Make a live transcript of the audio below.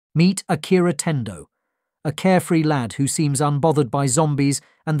Meet Akira Tendo, a carefree lad who seems unbothered by zombies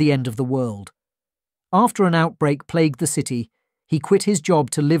and the end of the world. After an outbreak plagued the city, he quit his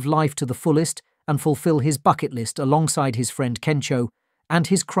job to live life to the fullest and fulfill his bucket list alongside his friend Kencho and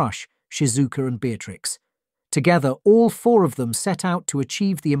his crush, Shizuka and Beatrix. Together, all four of them set out to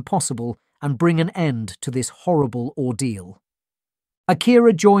achieve the impossible and bring an end to this horrible ordeal.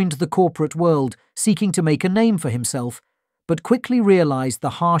 Akira joined the corporate world, seeking to make a name for himself, but quickly realized the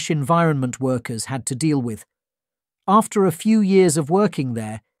harsh environment workers had to deal with. After a few years of working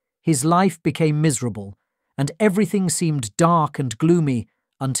there, his life became miserable, and everything seemed dark and gloomy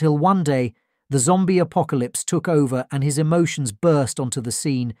until one day the zombie apocalypse took over and his emotions burst onto the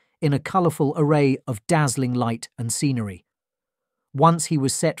scene in a colourful array of dazzling light and scenery. Once he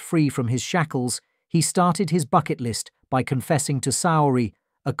was set free from his shackles, he started his bucket list by confessing to Saori,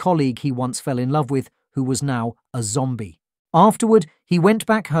 a colleague he once fell in love with who was now a zombie. Afterward, he went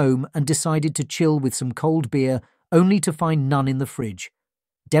back home and decided to chill with some cold beer, only to find none in the fridge.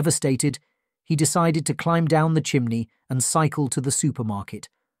 Devastated, he decided to climb down the chimney and cycle to the supermarket,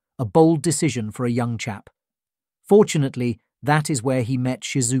 a bold decision for a young chap. Fortunately, that is where he met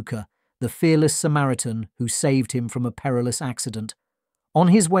Shizuka, the fearless Samaritan who saved him from a perilous accident. On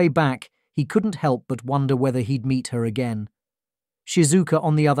his way back, he couldn't help but wonder whether he'd meet her again. Shizuka,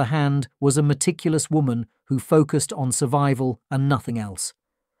 on the other hand, was a meticulous woman who focused on survival and nothing else.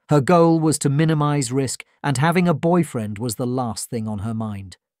 Her goal was to minimize risk, and having a boyfriend was the last thing on her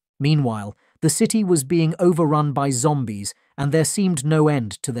mind. Meanwhile, the city was being overrun by zombies, and there seemed no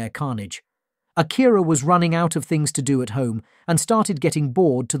end to their carnage. Akira was running out of things to do at home and started getting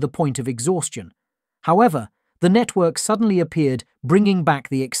bored to the point of exhaustion. However, the network suddenly appeared, bringing back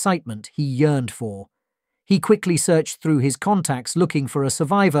the excitement he yearned for. He quickly searched through his contacts looking for a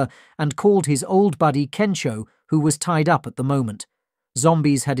survivor and called his old buddy Kencho, who was tied up at the moment.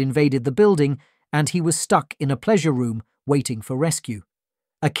 Zombies had invaded the building, and he was stuck in a pleasure room waiting for rescue.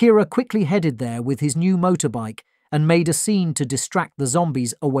 Akira quickly headed there with his new motorbike and made a scene to distract the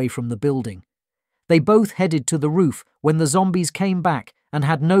zombies away from the building. They both headed to the roof when the zombies came back and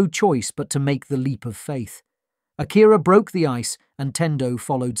had no choice but to make the leap of faith. Akira broke the ice and Tendo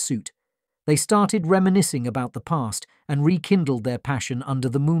followed suit. They started reminiscing about the past and rekindled their passion under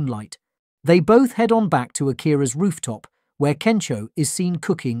the moonlight. They both head on back to Akira's rooftop, where Kencho is seen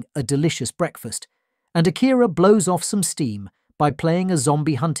cooking a delicious breakfast, and Akira blows off some steam by playing a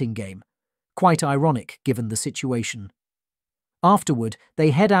zombie hunting game. Quite ironic given the situation. Afterward, they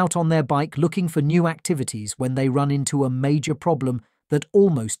head out on their bike looking for new activities when they run into a major problem that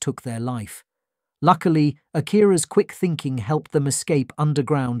almost took their life. Luckily, Akira's quick thinking helped them escape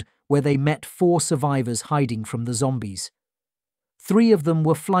underground, where they met 4 survivors hiding from the zombies. 3 of them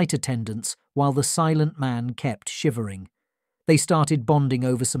were flight attendants, while the silent man kept shivering. They started bonding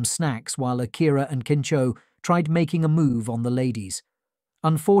over some snacks while Akira and Kencho tried making a move on the ladies.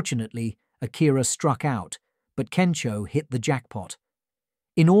 Unfortunately, Akira struck out, but Kencho hit the jackpot.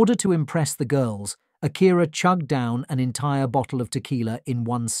 In order to impress the girls, Akira chugged down an entire bottle of tequila in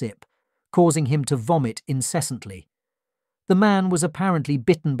one sip, causing him to vomit incessantly. The man was apparently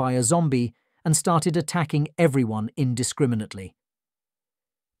bitten by a zombie and started attacking everyone indiscriminately.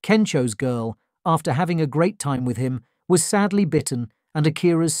 Kencho's girl, after having a great time with him, was sadly bitten, and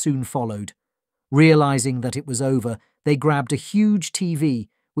Akira's soon followed. Realizing that it was over, they grabbed a huge TV,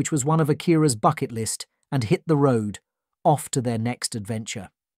 which was one of Akira's bucket list, and hit the road, off to their next adventure.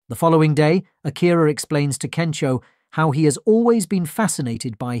 The following day, Akira explains to Kencho how he has always been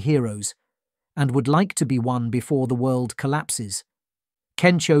fascinated by heroes, and would like to be one before the world collapses.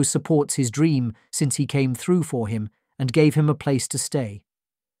 Kencho supports his dream since he came through for him and gave him a place to stay.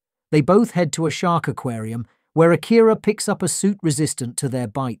 They both head to a shark aquarium, where Akira picks up a suit resistant to their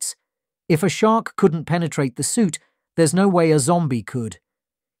bites. If a shark couldn't penetrate the suit, there's no way a zombie could.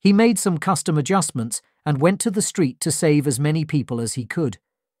 He made some custom adjustments and went to the street to save as many people as he could.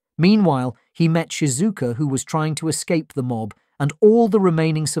 Meanwhile, he met Shizuka, who was trying to escape the mob, and all the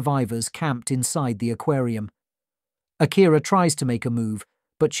remaining survivors camped inside the aquarium. Akira tries to make a move,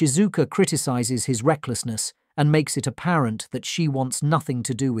 but Shizuka criticizes his recklessness and makes it apparent that she wants nothing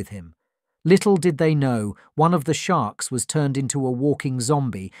to do with him. Little did they know, one of the sharks was turned into a walking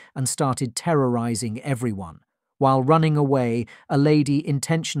zombie and started terrorizing everyone. While running away, a lady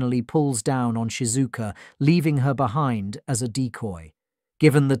intentionally pulls down on Shizuka, leaving her behind as a decoy.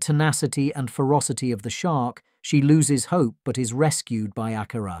 Given the tenacity and ferocity of the shark, she loses hope but is rescued by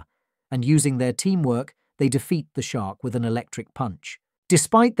Akira, and using their teamwork, they defeat the shark with an electric punch.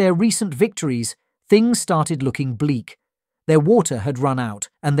 Despite their recent victories, things started looking bleak. Their water had run out,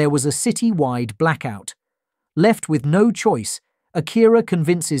 and there was a city-wide blackout. Left with no choice, Akira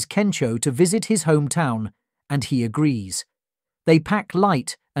convinces Kencho to visit his hometown, and he agrees. They pack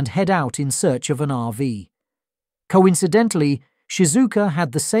light and head out in search of an RV. Coincidentally, Shizuka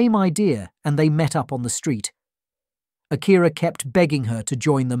had the same idea and they met up on the street. Akira kept begging her to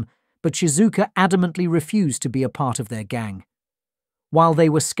join them, but Shizuka adamantly refused to be a part of their gang. While they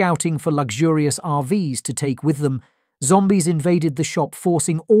were scouting for luxurious RVs to take with them, zombies invaded the shop,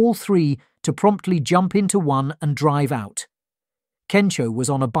 forcing all three to promptly jump into one and drive out. Kencho was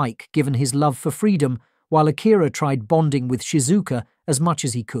on a bike, given his love for freedom, while Akira tried bonding with Shizuka as much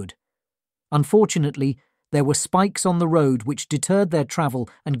as he could. Unfortunately, there were spikes on the road which deterred their travel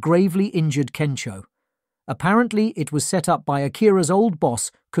and gravely injured Kencho. Apparently, it was set up by Akira's old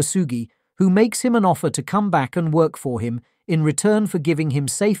boss, Kosugi, who makes him an offer to come back and work for him in return for giving him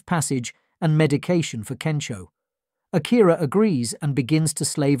safe passage and medication for Kencho. Akira agrees and begins to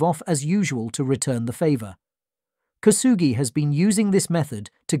slave off as usual to return the favor. Kosugi has been using this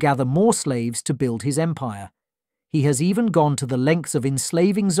method to gather more slaves to build his empire. He has even gone to the lengths of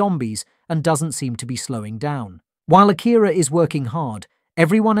enslaving zombies and doesn't seem to be slowing down. While Akira is working hard,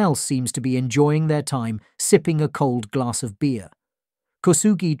 everyone else seems to be enjoying their time sipping a cold glass of beer.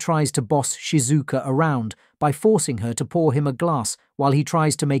 Kosugi tries to boss Shizuka around by forcing her to pour him a glass while he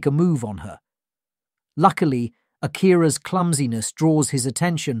tries to make a move on her. Luckily, Akira's clumsiness draws his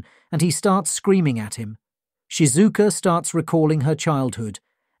attention and he starts screaming at him. Shizuka starts recalling her childhood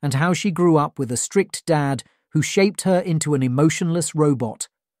and how she grew up with a strict dad who shaped her into an emotionless robot.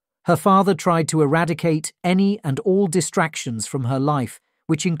 Her father tried to eradicate any and all distractions from her life,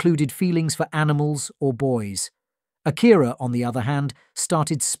 which included feelings for animals or boys. Akira, on the other hand,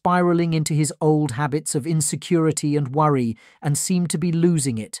 started spiraling into his old habits of insecurity and worry and seemed to be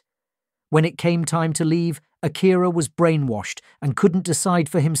losing it. When it came time to leave, Akira was brainwashed and couldn't decide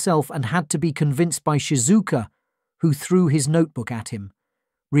for himself and had to be convinced by Shizuka, who threw his notebook at him,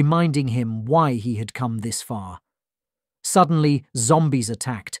 reminding him why he had come this far. Suddenly, zombies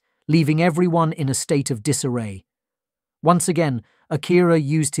attacked, leaving everyone in a state of disarray. Once again, Akira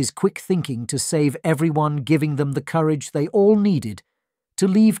used his quick thinking to save everyone, giving them the courage they all needed to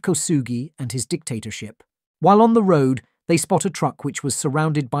leave Kosugi and his dictatorship. While on the road, they spot a truck which was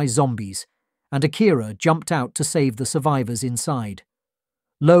surrounded by zombies, and Akira jumped out to save the survivors inside.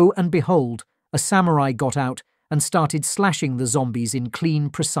 Lo and behold, a samurai got out and started slashing the zombies in clean,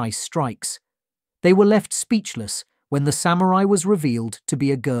 precise strikes. They were left speechless when the samurai was revealed to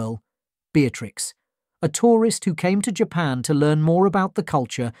be a girl, Beatrix, a tourist who came to Japan to learn more about the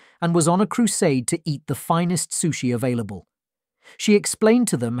culture and was on a crusade to eat the finest sushi available. She explained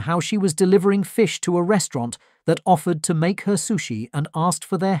to them how she was delivering fish to a restaurant that offered to make her sushi and asked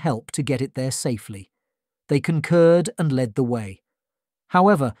for their help to get it there safely. They concurred and led the way.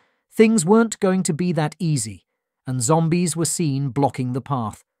 However, things weren't going to be that easy, and zombies were seen blocking the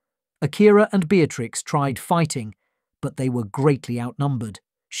path. Akira and Beatrix tried fighting, but they were greatly outnumbered.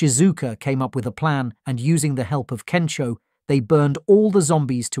 Shizuka came up with a plan, and using the help of Kencho, they burned all the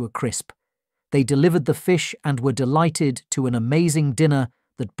zombies to a crisp. They delivered the fish and were delighted to an amazing dinner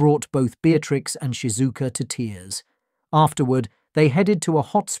that brought both Beatrix and Shizuka to tears. Afterward, they headed to a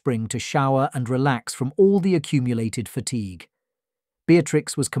hot spring to shower and relax from all the accumulated fatigue.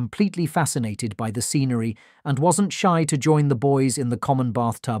 Beatrix was completely fascinated by the scenery and wasn't shy to join the boys in the common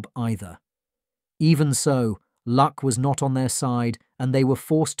bathtub either. Even so, luck was not on their side and they were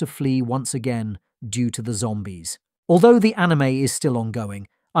forced to flee once again due to the zombies. Although the anime is still ongoing,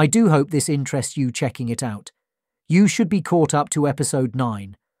 I do hope this interests you checking it out. You should be caught up to episode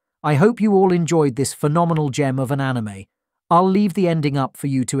 9. I hope you all enjoyed this phenomenal gem of an anime. I'll leave the ending up for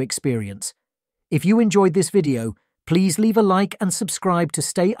you to experience. If you enjoyed this video, please leave a like and subscribe to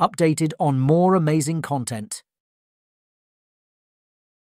stay updated on more amazing content.